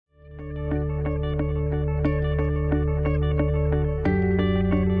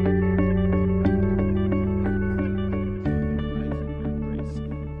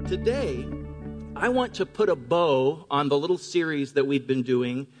I want to put a bow on the little series that we've been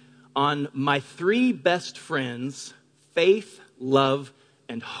doing on my three best friends, faith, love,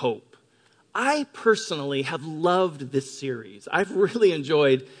 and hope. I personally have loved this series. I've really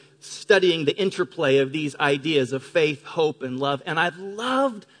enjoyed studying the interplay of these ideas of faith, hope, and love, and I've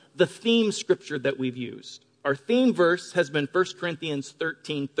loved the theme scripture that we've used. Our theme verse has been 1 Corinthians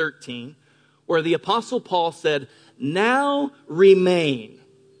 13:13, where the Apostle Paul said, "Now remain."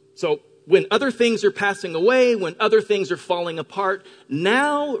 So when other things are passing away, when other things are falling apart,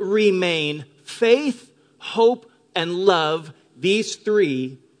 now remain faith, hope, and love, these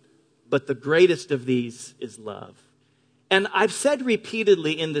three, but the greatest of these is love. And I've said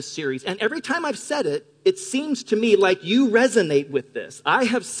repeatedly in this series, and every time I've said it, it seems to me like you resonate with this. I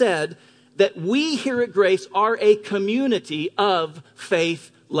have said that we here at Grace are a community of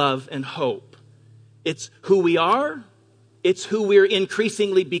faith, love, and hope. It's who we are. It's who we're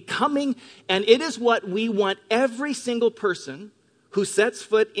increasingly becoming. And it is what we want every single person who sets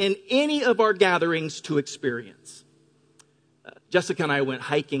foot in any of our gatherings to experience. Jessica and I went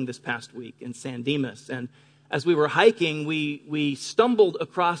hiking this past week in San Dimas. And as we were hiking, we stumbled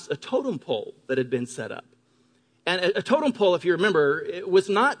across a totem pole that had been set up. And a totem pole, if you remember, it was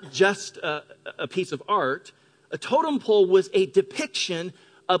not just a piece of art. A totem pole was a depiction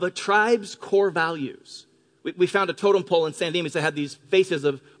of a tribe's core values. We found a totem pole in San Dimas that had these faces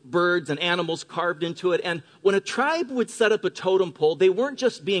of birds and animals carved into it. And when a tribe would set up a totem pole, they weren't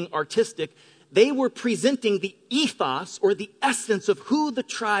just being artistic. They were presenting the ethos or the essence of who the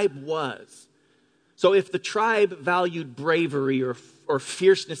tribe was. So if the tribe valued bravery or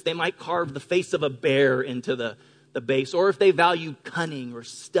fierceness, they might carve the face of a bear into the base. Or if they valued cunning or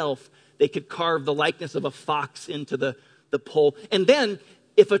stealth, they could carve the likeness of a fox into the pole. And then,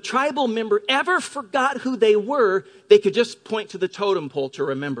 if a tribal member ever forgot who they were, they could just point to the totem pole to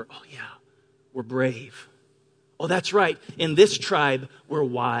remember, oh yeah, we're brave. Oh, that's right. In this tribe, we're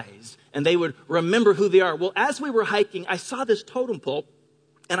wise. And they would remember who they are. Well, as we were hiking, I saw this totem pole,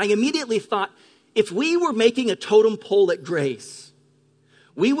 and I immediately thought, if we were making a totem pole at Grace,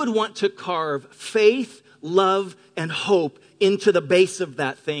 we would want to carve faith, love, and hope into the base of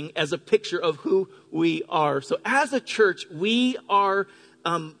that thing as a picture of who we are. So as a church, we are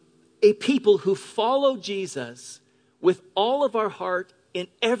a people who follow Jesus with all of our heart in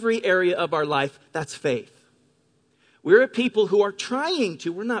every area of our life. That's faith. We're a people who are trying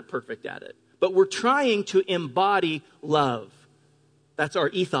to, we're not perfect at it, but we're trying to embody love. That's our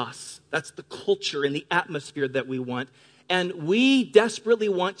ethos. That's the culture and the atmosphere that we want. And we desperately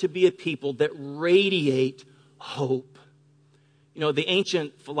want to be a people that radiate hope. You know, the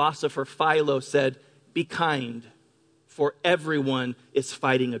ancient philosopher Philo said, "Be kind, for everyone is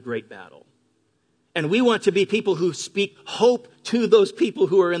fighting a great battle." And we want to be people who speak hope to those people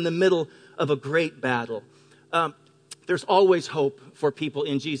who are in the middle of a great battle. There's always hope for people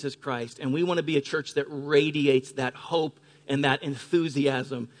in Jesus Christ. And we want to be a church that radiates that hope and that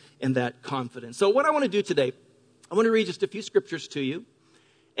enthusiasm and that confidence. So what I want to do today, I want to read just a few scriptures to you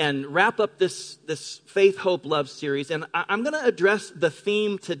and wrap up this faith, hope, love series. And I'm going to address the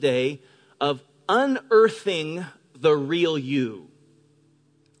theme today of unearthing the real you.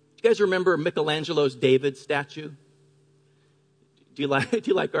 Do you guys remember Michelangelo's David statue? Do you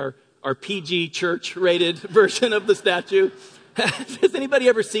like our PG church rated version of the statue? Has anybody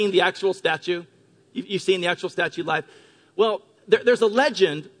ever seen the actual statue? You've seen the actual statue live? Well, there's a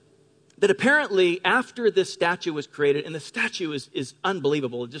legend that apparently after this statue was created, and the statue is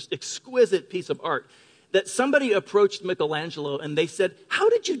unbelievable, just exquisite piece of art, that somebody approached Michelangelo and they said, "How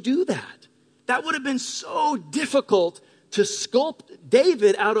did you do that? That would have been so difficult to sculpt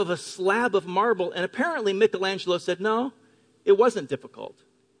David out of a slab of marble." And apparently Michelangelo said, "No, it wasn't difficult.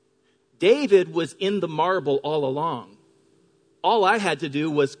 David was in the marble all along. All I had to do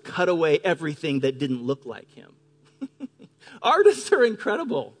was cut away everything that didn't look like him." Artists are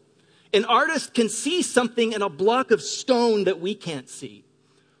incredible. An artist can see something in a block of stone that we can't see.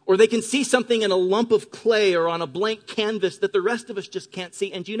 Or they can see something in a lump of clay or on a blank canvas that the rest of us just can't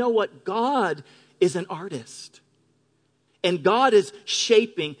see. And you know what? God is an artist. And God is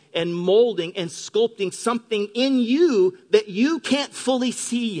shaping and molding and sculpting something in you that you can't fully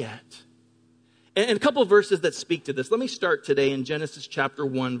see yet. And a couple of verses that speak to this. Let me start today in Genesis chapter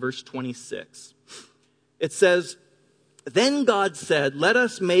 1, verse 26. It says, "Then God said, 'Let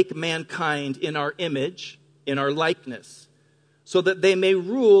us make mankind in our image, in our likeness, so that they may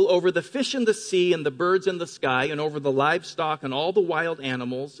rule over the fish in the sea and the birds in the sky and over the livestock and all the wild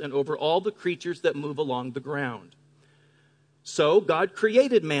animals and over all the creatures that move along the ground.' So God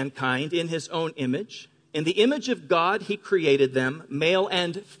created mankind in his own image. In the image of God, he created them. Male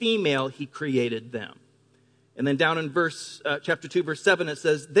and female, he created them. And then down in chapter 2, verse 7, it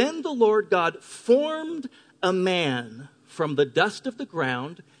says, Then the Lord God formed a man from the dust of the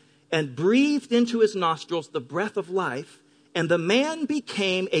ground and breathed into his nostrils the breath of life, and the man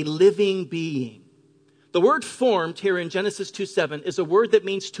became a living being. The word formed here in Genesis 2:7 is a word that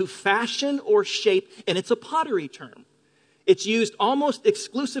means to fashion or shape, and it's a pottery term. It's used almost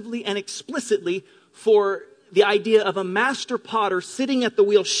exclusively and explicitly for the idea of a master potter sitting at the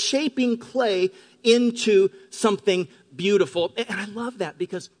wheel, shaping clay into something beautiful. And I love that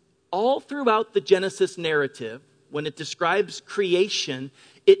because all throughout the Genesis narrative, when it describes creation,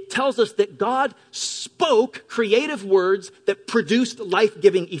 it tells us that God spoke creative words that produced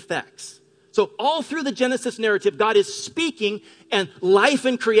life-giving effects. So all through the Genesis narrative, God is speaking and life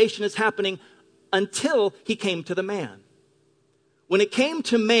and creation is happening until he came to the man. When it came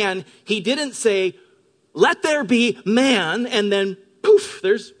to man, he didn't say, let there be man, and then poof,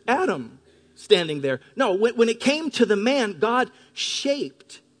 there's Adam standing there. No, when it came to the man, God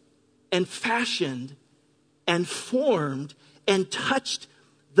shaped and fashioned and formed and touched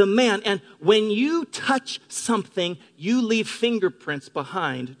the man. And when you touch something, you leave fingerprints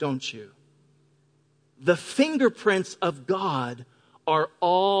behind, don't you? The fingerprints of God are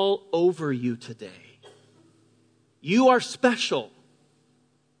all over you today. You are special.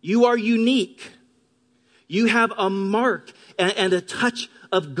 You are unique. You have a mark and a touch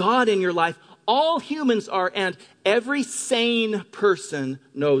of God in your life. All humans are, and every sane person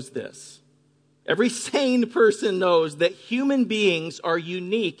knows this. Every sane person knows that human beings are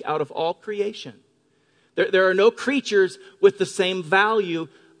unique out of all creation. There are no creatures with the same value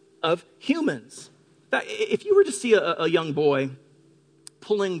of humans. If you were to see a young boy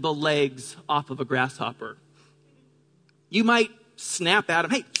pulling the legs off of a grasshopper, you might snap at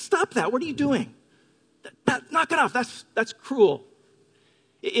him, hey, stop that, what are you doing? Knock it off, that's cruel.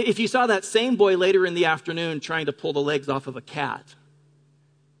 If you saw that same boy later in the afternoon trying to pull the legs off of a cat,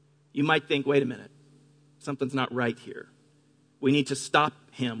 you might think, wait a minute, something's not right here. We need to stop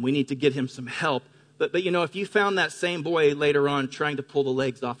him. We need to get him some help. But if you found that same boy later on trying to pull the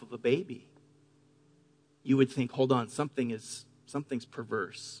legs off of a baby, you would think, hold on, something's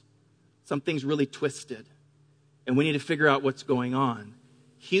perverse. Something's really twisted. And we need to figure out what's going on.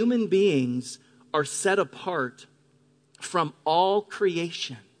 Human beings are set apart from all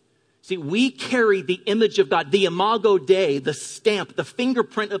creation. See, we carry the image of God, the imago Dei, the stamp, the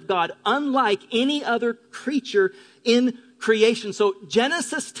fingerprint of God, unlike any other creature in creation. So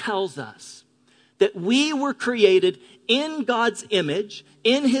Genesis tells us that we were created in God's image,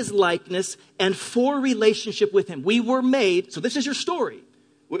 in his likeness, and for relationship with him. We were made, so this is your story.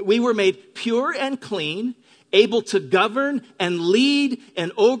 We were made pure and clean, able to govern and lead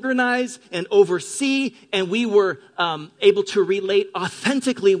and organize and oversee, and we were able to relate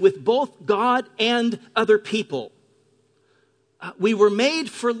authentically with both God and other people. We were made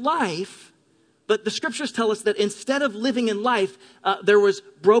for life, but the scriptures tell us that instead of living in life, there was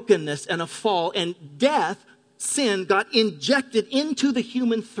brokenness and a fall, and death, sin, got injected into the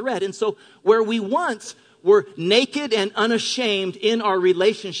human thread. And so where we once were naked and unashamed in our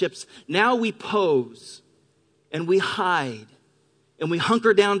relationships, now we pose. And we hide, and we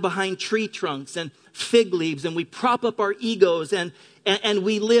hunker down behind tree trunks and fig leaves, and we prop up our egos, and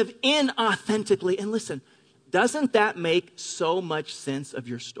we live inauthentically. And listen, doesn't that make so much sense of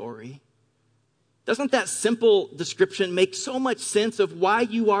your story? Doesn't that simple description make so much sense of why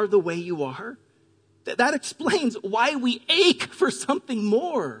you are the way you are? That explains why we ache for something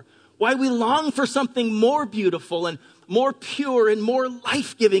more, why we long for something more beautiful and more pure and more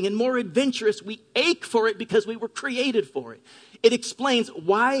life-giving and more adventurous. We ache for it because we were created for it. It explains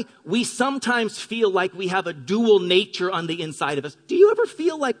why we sometimes feel like we have a dual nature on the inside of us. Do you ever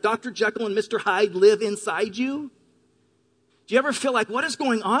feel like Dr. Jekyll and Mr. Hyde live inside you? Do you ever feel like, what is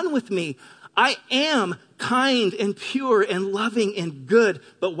going on with me? I am kind and pure and loving and good,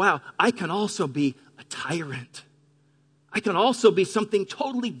 but wow, I can also be a tyrant. I can also be something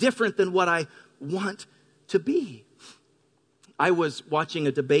totally different than what I want to be. I was watching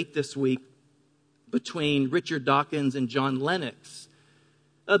a debate this week between Richard Dawkins and John Lennox.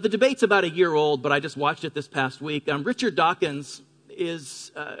 The debate's about a year old, but I just watched it this past week. Richard Dawkins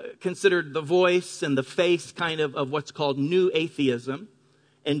is considered the voice and the face kind of what's called new atheism.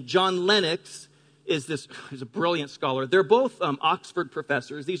 And John Lennox is a brilliant scholar. They're both Oxford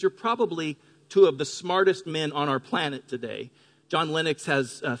professors. These are probably two of the smartest men on our planet today. John Lennox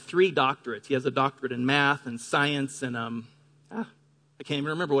has 3 doctorates. He has a doctorate in math and science and I can't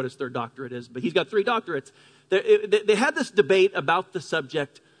even remember what his 3rd doctorate is, but he's got 3 doctorates. They had this debate about the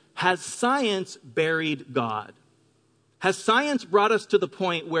subject, has science buried God? Has science brought us to the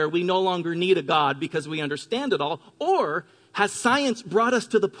point where we no longer need a God because we understand it all? Or has science brought us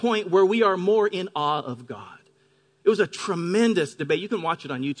to the point where we are more in awe of God? It was a tremendous debate. You can watch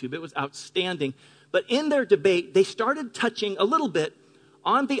it on YouTube. It was outstanding. But in their debate, they started touching a little bit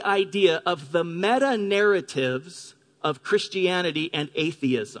on the idea of the meta-narratives of Christianity and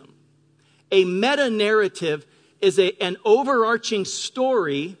atheism. A meta-narrative is an overarching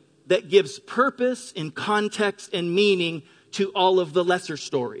story that gives purpose and context and meaning to all of the lesser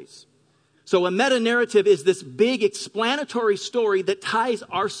stories. So a meta-narrative is this big explanatory story that ties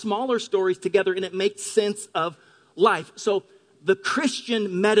our smaller stories together, and it makes sense of life. So the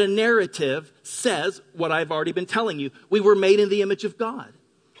Christian meta-narrative says what I've already been telling you. We were made in the image of God.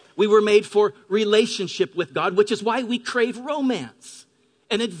 We were made for relationship with God, which is why we crave romance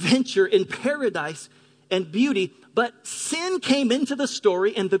and adventure in paradise and beauty. But sin came into the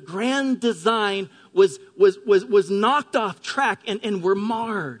story, and the grand design was knocked off track, and we're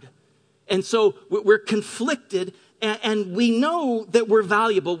marred. And so we're conflicted, and we know that we're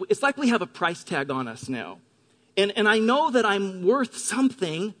valuable. It's like we have a price tag on us now. And I know that I'm worth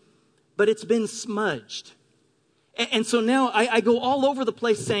something, but it's been smudged. And so now I go all over the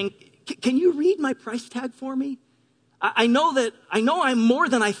place saying, can you read my price tag for me? I know I'm more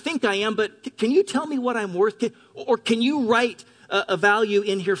than I think I am, but can you tell me what I'm worth? Or can you write a value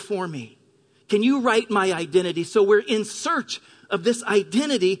in here for me? Can you write my identity? So we're in search of this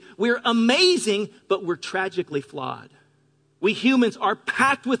identity. We're amazing, but we're tragically flawed. We humans are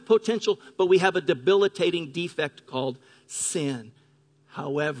packed with potential, but we have a debilitating defect called sin.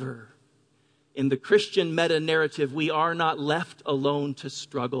 However, in the Christian meta-narrative, we are not left alone to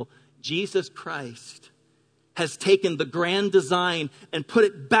struggle. Jesus Christ has taken the grand design and put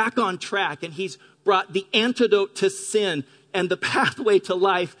it back on track, and he's brought the antidote to sin and the pathway to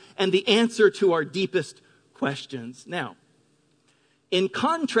life and the answer to our deepest questions. Now, in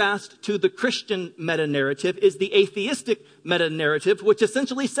contrast to the Christian meta-narrative is the atheistic meta-narrative, which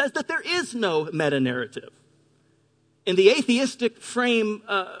essentially says that there is no meta-narrative. In the atheistic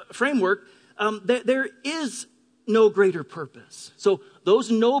framework, there is no greater purpose. So those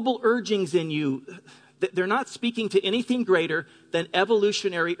noble urgings in you, they're not speaking to anything greater than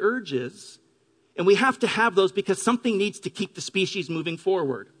evolutionary urges. And we have to have those because something needs to keep the species moving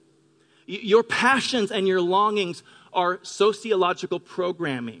forward. Your passions and your longings are sociological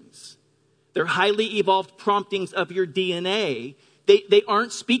programmings. They're highly evolved promptings of your DNA. They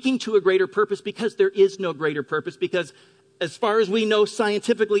aren't speaking to a greater purpose because there is no greater purpose, because as far as we know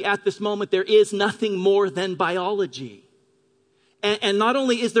scientifically at this moment, there is nothing more than biology. And not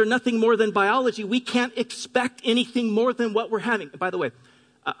only is there nothing more than biology, we can't expect anything more than what we're having. By the way,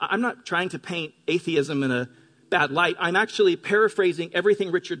 I'm not trying to paint atheism in a bad light. I'm actually paraphrasing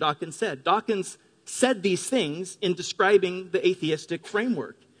everything Richard Dawkins said. Dawkins said these things in describing the atheistic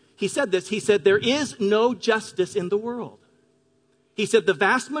framework. He said this, he said, there is no justice in the world. He said the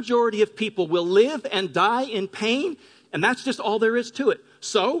vast majority of people will live and die in pain, and that's just all there is to it.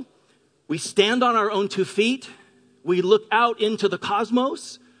 So we stand on our own 2 feet. We look out into the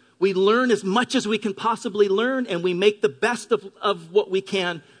cosmos. We learn as much as we can possibly learn, and we make the best of what we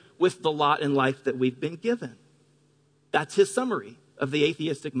can with the lot in life that we've been given. That's his summary of the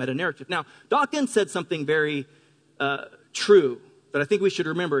atheistic meta-narrative. Now, Dawkins said something very true that I think we should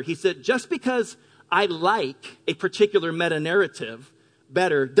remember. He said, just because I like a particular meta-narrative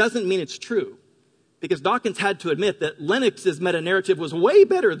better doesn't mean it's true. Because Dawkins had to admit that Lennox's meta-narrative was way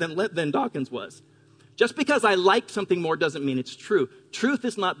better than Dawkins was. Just because I like something more doesn't mean it's true. Truth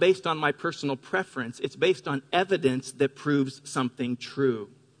is not based on my personal preference. It's based on evidence that proves something true.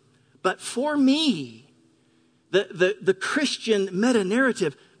 But for me, the Christian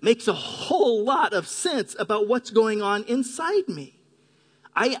meta-narrative makes a whole lot of sense about what's going on inside me.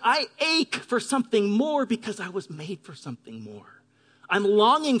 I ache for something more because I was made for something more. I'm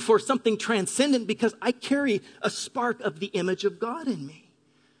longing for something transcendent because I carry a spark of the image of God in me.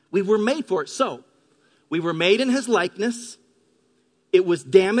 We were made for it. So, we were made in his likeness. It was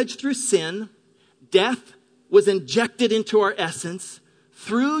damaged through sin. Death was injected into our essence.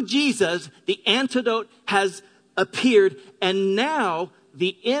 Through Jesus, the antidote has appeared. And now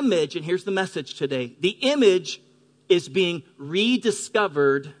the image, and here's the message today, the image is being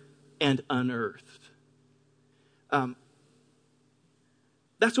rediscovered and unearthed.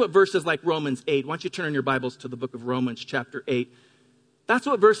 That's what verses like Romans 8, why don't you turn in your Bibles to the book of Romans chapter 8. That's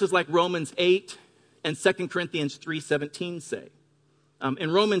what verses like Romans 8 and 2 Corinthians 3:17 say.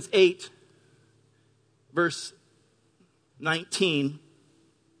 In Romans 8, verse 19,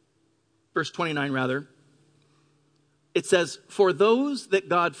 verse 29 rather, it says, for those that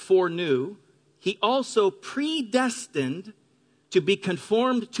God foreknew, he also predestined to be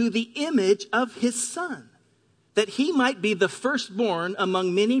conformed to the image of his Son, that he might be the firstborn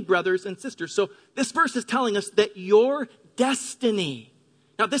among many brothers and sisters. So this verse is telling us that your destiny,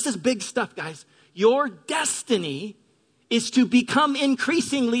 now this is big stuff, guys. Your destiny is to become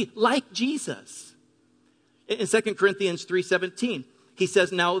increasingly like Jesus. In 2 Corinthians 3:17, he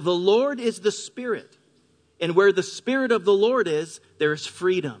says, now the Lord is the Spirit, and where the Spirit of the Lord is, there is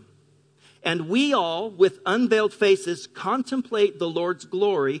freedom. And we all, with unveiled faces, contemplate the Lord's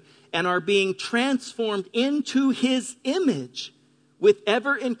glory and are being transformed into his image with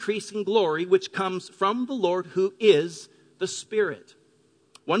ever-increasing glory, which comes from the Lord who is the Spirit.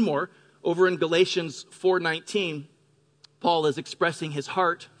 One more, over in Galatians 4:19, Paul is expressing his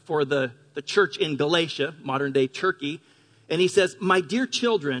heart for the church in Galatia, modern-day Turkey, and he says, my dear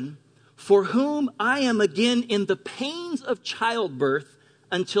children, for whom I am again in the pains of childbirth,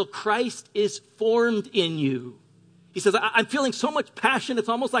 until Christ is formed in you. He says, I'm feeling so much passion. It's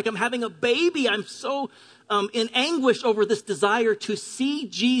almost like I'm having a baby. I'm so in anguish over this desire to see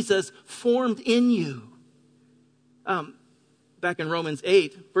Jesus formed in you. Back in Romans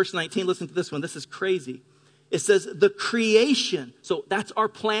 8, verse 19, listen to this one. This is crazy. It says, the creation, so that's our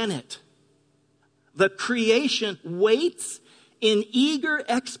planet. The creation waits in eager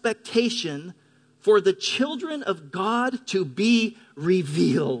expectation for the children of God to be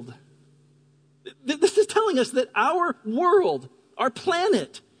revealed. This is telling us that our world, our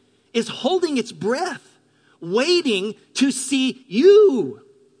planet, is holding its breath, waiting to see you,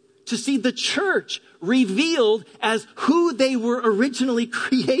 to see the church revealed as who they were originally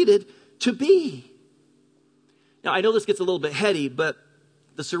created to be. Now, I know this gets a little bit heady, but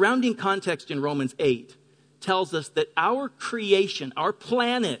the surrounding context in Romans 8 tells us that our creation, our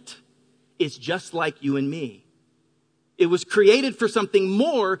planet, is just like you and me. It was created for something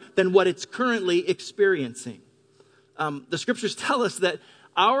more than what it's currently experiencing. The scriptures tell us that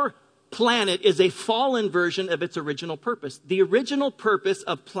our planet is a fallen version of its original purpose. The original purpose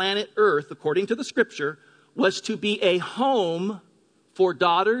of planet Earth, according to the scripture, was to be a home for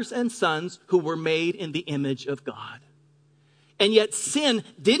daughters and sons who were made in the image of God. And yet sin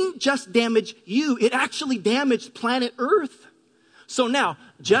didn't just damage you, it actually damaged planet Earth. So now,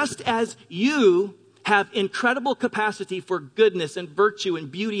 just as you have incredible capacity for goodness and virtue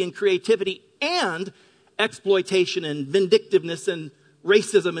and beauty and creativity and exploitation and vindictiveness and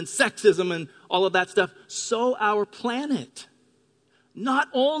racism and sexism and all of that stuff, so our planet not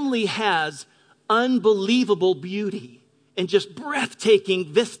only has unbelievable beauty and just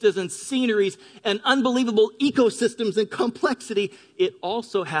breathtaking vistas and sceneries and unbelievable ecosystems and complexity, it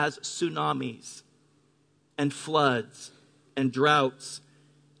also has tsunamis and floods and droughts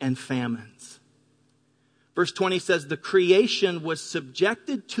and famines. Verse 20 says, the creation was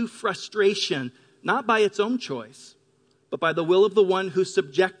subjected to frustration, not by its own choice, but by the will of the one who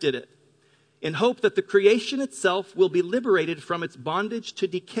subjected it, in hope that the creation itself will be liberated from its bondage to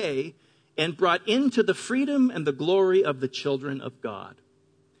decay and brought into the freedom and the glory of the children of God.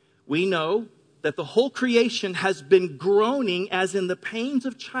 We know that the whole creation has been groaning as in the pains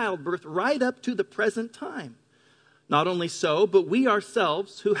of childbirth right up to the present time. Not only so, but we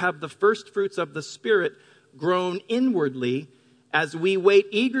ourselves who have the first fruits of the Spirit groan inwardly as we wait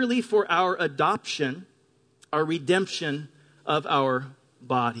eagerly for our adoption, our redemption of our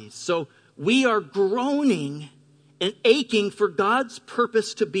bodies. So we are groaning and aching for God's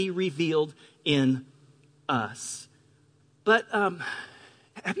purpose to be revealed in us. But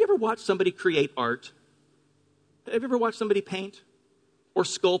have you ever watched somebody create art? Have you ever watched somebody paint or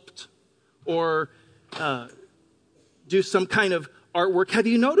sculpt or do some kind of artwork? Have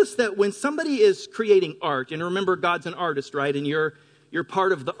you noticed that when somebody is creating art, and remember God's an artist, right? And you're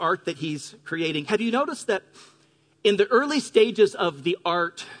part of the art that he's creating. Have you noticed that in the early stages of the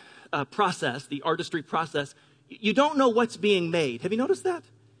art process, the artistry process, you don't know what's being made? Have you noticed that?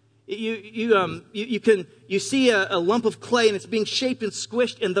 You see a lump of clay and it's being shaped and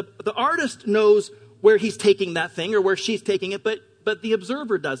squished, and the artist knows where he's taking that thing or where she's taking it, but the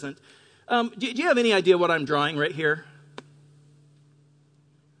observer doesn't. Do you have any idea what I'm drawing right here?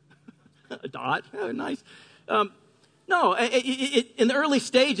 A dot. Oh, nice. No, in the early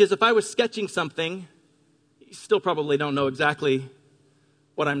stages, if I was sketching something, you still probably don't know exactly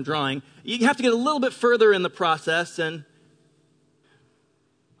what I'm drawing. You have to get a little bit further in the process, and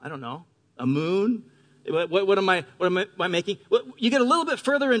I don't know, a moon. What am I making? You get a little bit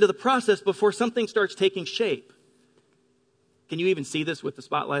further into the process before something starts taking shape. Can you even see this with the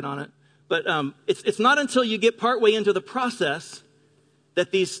spotlight on it? But it's not until you get partway into the process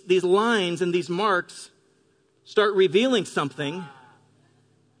that these lines and these marks start revealing something.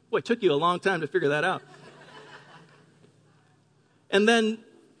 Boy, it took you a long time to figure that out. And then,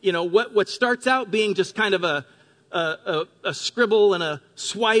 what starts out being just kind of a scribble and a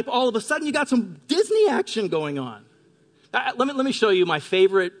swipe, all of a sudden you got some Disney action going on. Let me show you my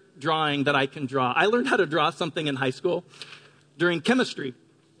favorite drawing that I can draw. I learned how to draw something in high school during chemistry.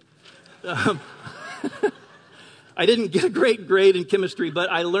 I didn't get a great grade in chemistry, but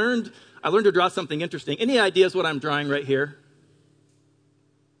I learned to draw something interesting. Any ideas what I'm drawing right here?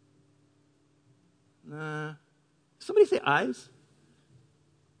 Somebody say eyes?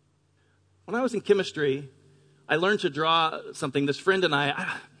 When I was in chemistry, I learned to draw something. This friend and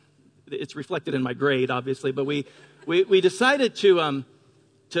I, it's reflected in my grade, obviously, but we decided to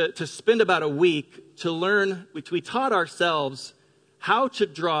spend about a week to learn, which we taught ourselves how to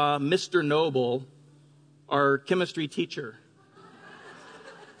draw Mr. Noble, our chemistry teacher.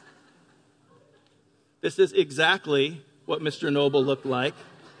 This is exactly what Mr. Noble looked like.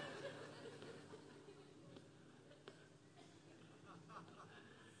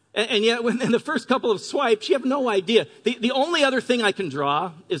 And yet, in the first couple of swipes, you have no idea. The only other thing I can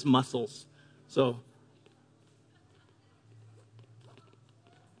draw is muscles. So,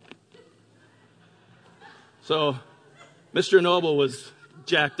 Mr. Noble was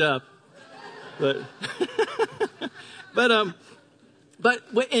jacked up, but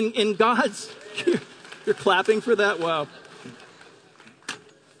in God's, you're clapping for that? Wow.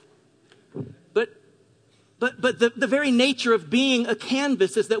 But the very nature of being a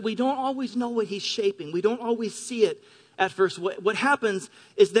canvas is that we don't always know what he's shaping. We don't always see it at first. What happens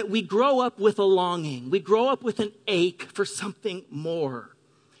is that we grow up with a longing. We grow up with an ache for something more.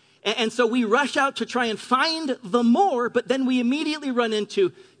 And so we rush out to try and find the more, but then we immediately run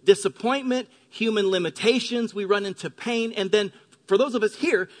into disappointment, human limitations. We run into pain. And then for those of us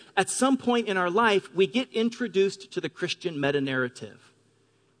here, at some point in our life, we get introduced to the Christian meta-narrative.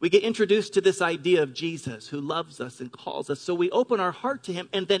 We get introduced to this idea of Jesus who loves us and calls us. So we open our heart to him.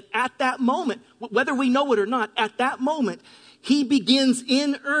 And then at that moment, whether we know it or not, at that moment, he begins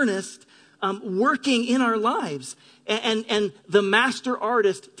in earnest working in our lives. And the master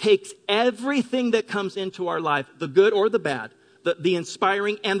artist takes everything that comes into our life, the good or the bad, the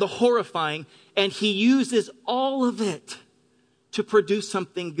inspiring and the horrifying, and he uses all of it to produce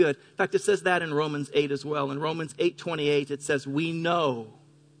something good. In fact, it says that in Romans 8 as well. In Romans 8:28, it says, we know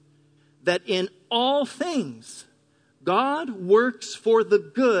that in all things, God works for the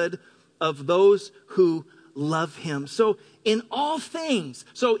good of those who love him. So in all things,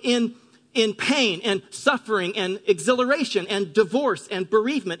 so in pain and suffering and exhilaration and divorce and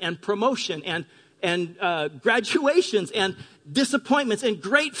bereavement and promotion and graduations and disappointments and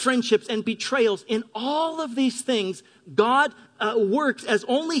great friendships and betrayals, in all of these things, God works as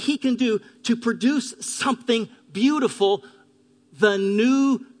only he can do to produce something beautiful, the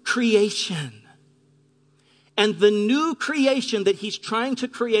new creation. And the new creation that he's trying to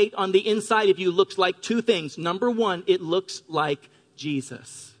create on the inside of you looks like two things. Number one, it looks like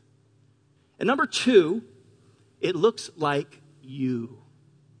Jesus. And number two, it looks like you.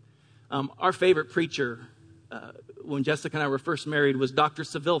 Our favorite preacher, when Jessica and I were first married, was Dr.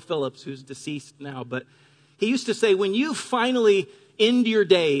 Seville Phillips, who's deceased now. But he used to say, when you finally end your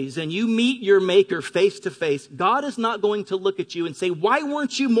days and you meet your maker face to face, God is not going to look at you and say, why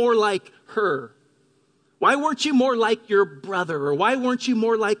weren't you more like her? Why weren't you more like your brother? Or why weren't you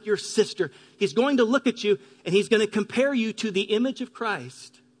more like your sister? He's going to look at you and he's going to compare you to the image of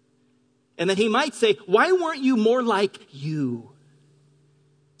Christ. And then he might say, why weren't you more like you?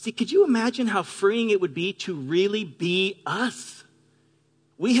 See, could you imagine how freeing it would be to really be us?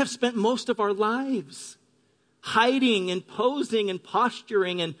 We have spent most of our lives hiding and posing and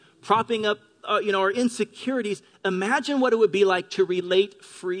posturing and propping up, our insecurities. Imagine what it would be like to relate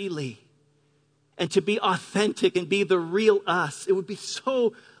freely and to be authentic and be the real us. It would be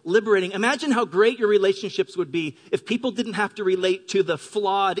so liberating. Imagine how great your relationships would be if people didn't have to relate to the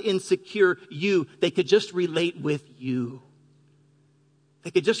flawed, insecure you. They could just relate with you.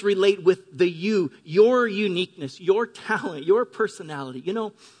 They could just relate with the you, your uniqueness, your talent, your personality.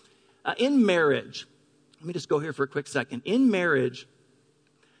 In marriage, let me just go here for a quick second. In marriage,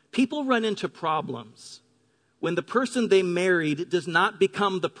 people run into problems when the person they married does not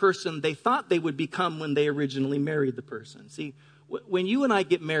become the person they thought they would become when they originally married the person. See, when you and I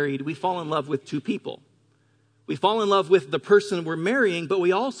get married, we fall in love with two people. We fall in love with the person we're marrying, but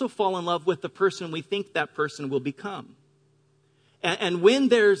we also fall in love with the person we think that person will become. And when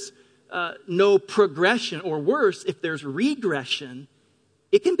there's no progression, or worse, if there's regression,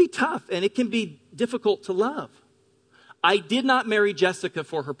 it can be tough and it can be difficult to love. I did not marry Jessica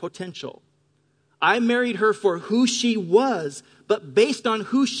for her potential. I married her for who she was, but based on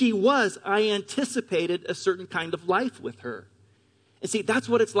who she was, I anticipated a certain kind of life with her. And see, that's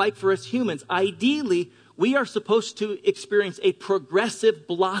what it's like for us humans. Ideally, we are supposed to experience a progressive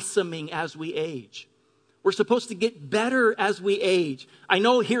blossoming as we age. We're supposed to get better as we age. I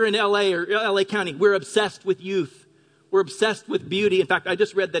know here in LA or LA County, we're obsessed with youth. We're obsessed with beauty. In fact, I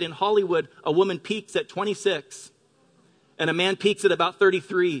just read that in Hollywood, a woman peaks at 26 and a man peaks at about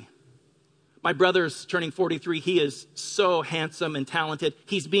 33. My brother's turning 43. He is so handsome and talented.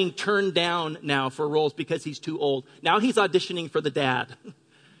 He's being turned down now for roles because he's too old. Now he's auditioning for the dad.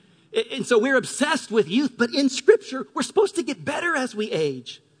 And so we're obsessed with youth, but in Scripture, we're supposed to get better as we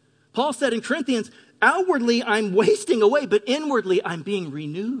age. Paul said in Corinthians, outwardly I'm wasting away, but inwardly I'm being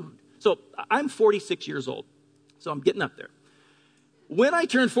renewed. So I'm 46 years old, so I'm getting up there. When I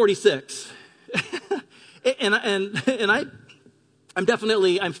turned 46,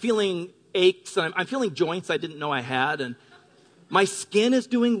 I'm feeling aches, and I'm feeling joints I didn't know I had, and my skin is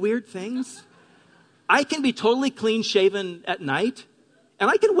doing weird things. I can be totally clean shaven at night, and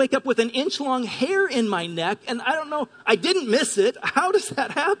I can wake up with an inch-long hair in my neck, and I don't know, I didn't miss it. How does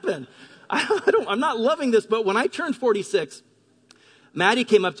that happen? I'm not loving this, but when I turned 46, Maddie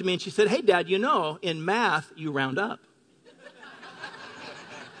came up to me and she said, hey, Dad, you know, in math, you round up.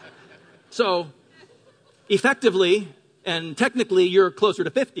 So, effectively and technically, you're closer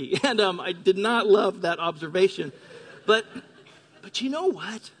to 50. And I did not love that observation. But you know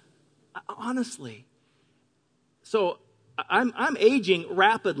what? Honestly, so I'm aging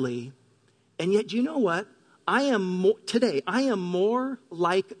rapidly, and yet you know what? I am more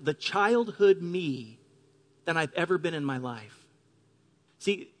like the childhood me than I've ever been in my life.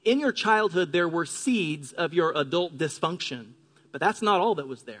 See, in your childhood, there were seeds of your adult dysfunction, but that's not all that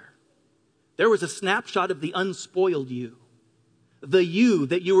was there. There was a snapshot of the unspoiled you, the you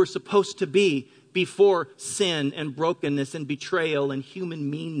that you were supposed to be before sin and brokenness and betrayal and human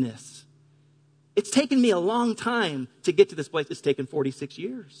meanness. It's taken me a long time to get to this place. It's taken 46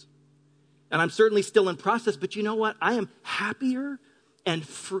 years. And I'm certainly still in process, but you know what? I am happier and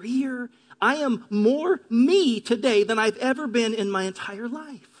freer. I am more me today than I've ever been in my entire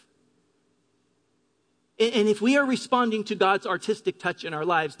life. And if we are responding to God's artistic touch in our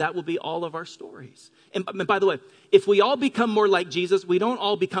lives, that will be all of our stories. And by the way, if we all become more like Jesus, we don't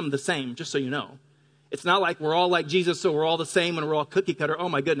all become the same, just so you know. It's not like we're all like Jesus, so we're all the same and we're all cookie cutter. Oh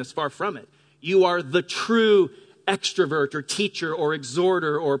my goodness, far from it. You are the true extrovert or teacher or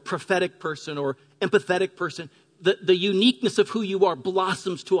exhorter or prophetic person or empathetic person. The uniqueness of who you are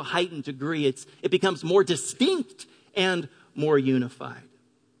blossoms to a heightened degree. It becomes more distinct and more unified.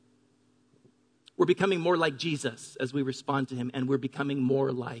 We're becoming more like Jesus as we respond to him, and we're becoming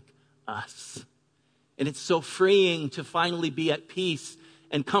more like us. And it's so freeing to finally be at peace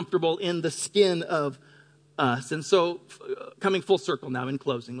and comfortable in the skin of us. And so, coming full circle now in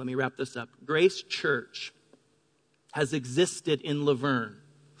closing, let me wrap this up. Grace Church has existed in Laverne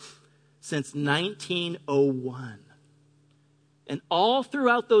since 1901. And all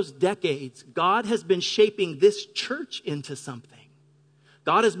throughout those decades, God has been shaping this church into something.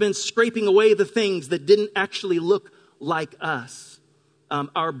 God has been scraping away the things that didn't actually look like us.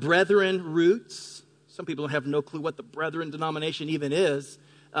 Our Brethren roots, some people have no clue what the Brethren denomination even is,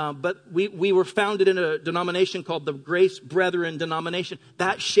 but we were founded in a denomination called the Grace Brethren denomination.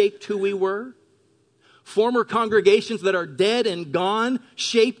 That shaped who we were. Former congregations that are dead and gone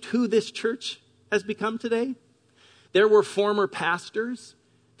shaped who this church has become today. There were former pastors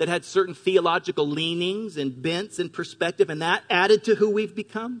that had certain theological leanings and bents and perspective, and that added to who we've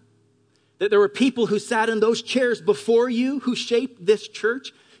become. That there were people who sat in those chairs before you who shaped this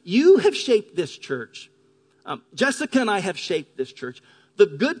church. You have shaped this church. Jessica and I have shaped this church. The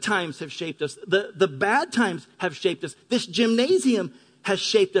good times have shaped us. The bad times have shaped us. This gymnasium has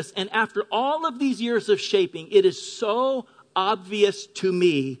shaped us. And after all of these years of shaping, it is so obvious to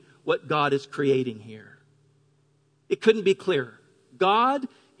me what God is creating here. It couldn't be clearer. God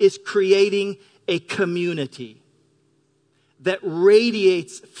is creating a community that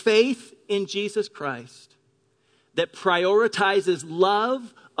radiates faith in Jesus Christ, that prioritizes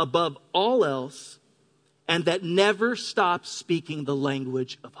love above all else, and that never stops speaking the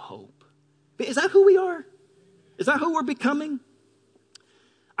language of hope. Is that who we are? Is that who we're becoming?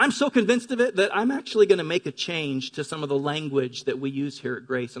 I'm so convinced of it that I'm actually going to make a change to some of the language that we use here at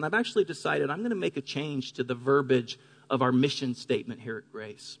Grace. And I've actually decided I'm going to make a change to the verbiage of our mission statement here at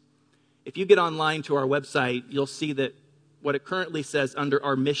Grace. If you get online to our website, you'll see that what it currently says under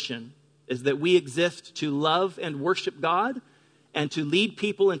our mission is that we exist to love and worship God and to lead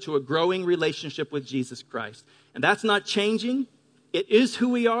people into a growing relationship with Jesus Christ. And that's not changing. It is who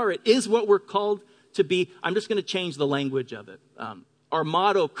we are. It is what we're called to be, I'm just going to change the language of it. Our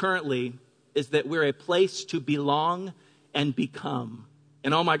motto currently is that we're a place to belong and become.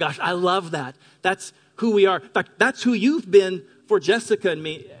 And oh my gosh, I love that. That's who we are. In fact, that's who you've been for Jessica and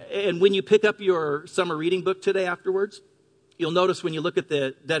me. And when you pick up your summer reading book today afterwards, you'll notice when you look at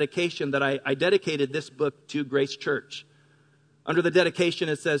the dedication that I dedicated this book to Grace Church. Under the dedication,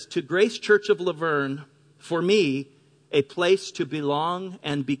 it says, to Grace Church of Laverne, for me, a place to belong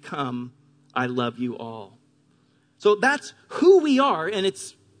and become. I love you all. So that's who we are, and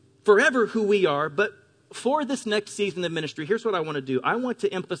it's forever who we are. But for this next season of ministry, here's what I want to do. I want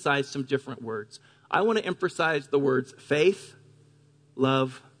to emphasize some different words. I want to emphasize the words faith,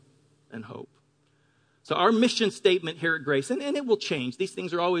 love, and hope. So our mission statement here at Grace, and it will change. These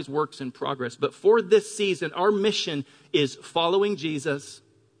things are always works in progress. But for this season, our mission is following Jesus.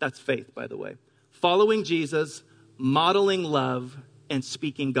 That's faith, by the way. Following Jesus, modeling love, and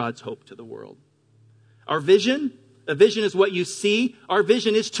speaking God's hope to the world. Our vision, a vision is what you see. Our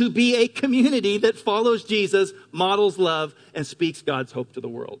vision is to be a community that follows Jesus, models love, and speaks God's hope to the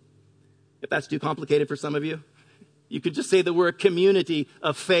world. If that's too complicated for some of you, you could just say that we're a community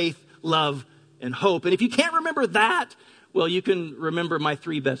of faith, love, and hope. And if you can't remember that, well, you can remember my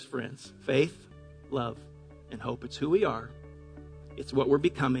three best friends: faith, love, and hope. It's who we are. It's what we're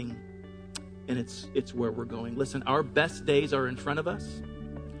becoming. And it's where we're going. Listen, our best days are in front of us.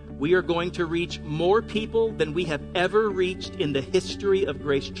 We are going to reach more people than we have ever reached in the history of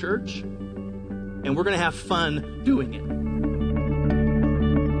Grace Church. And we're going to have fun doing it.